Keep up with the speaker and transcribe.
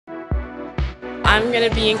I'm going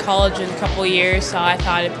to be in college in a couple years, so I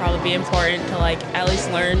thought it'd probably be important to at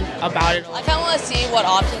least learn about it. I kind of want to see what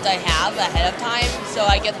options I have ahead of time so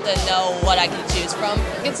I get to know what I can choose from.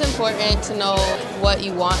 It's important to know what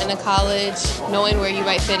you want in a college, knowing where you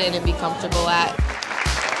might fit in and be comfortable at.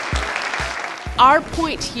 Our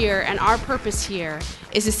point here and our purpose here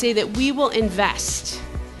is to say that we will invest.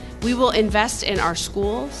 We will invest in our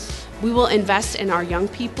schools. We will invest in our young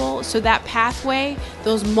people, so that pathway,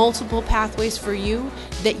 those multiple pathways for you,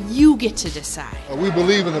 that you get to decide. We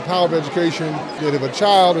believe in the power of education, that if a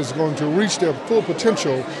child is going to reach their full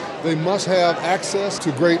potential, they must have access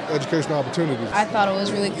to great educational opportunities. I thought it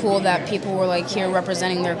was really cool that people were here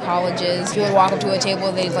representing their colleges. You would walk up to a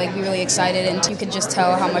table, they'd be really excited, and you could just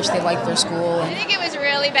tell how much they liked their school. I think it was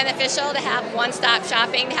really beneficial to have one-stop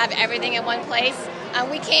shopping, to have everything in one place.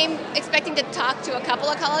 We came expecting to talk to a couple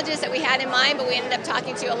of colleges that we had in mind, but we ended up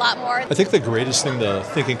talking to a lot more. I think the greatest thing the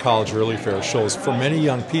Thinking College Early Fair shows for many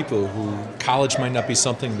young people who college might not be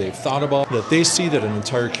something they've thought about, that they see that an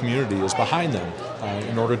entire community is behind them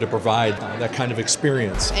in order to provide that kind of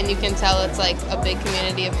experience. And you can tell it's a big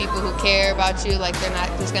community of people who care about you, they're not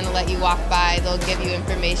just going to let you walk by, they'll give you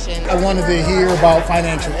information. I wanted to hear about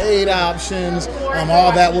financial aid options,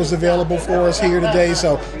 all that was available for us here today,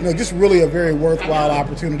 so just really a very worthwhile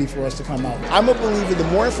opportunity for us to come out. I'm a believer the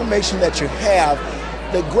more information that you have,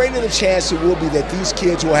 the greater the chance it will be that these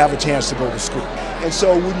kids will have a chance to go to school. And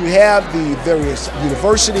so when you have the various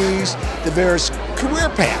universities, the various career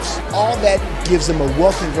paths, all that gives them a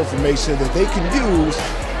wealth of information that they can use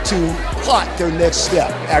to plot their next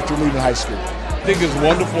step after leaving high school. I think it's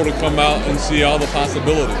wonderful to come out and see all the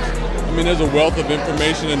possibilities. I mean, there's a wealth of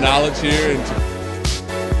information and knowledge here, and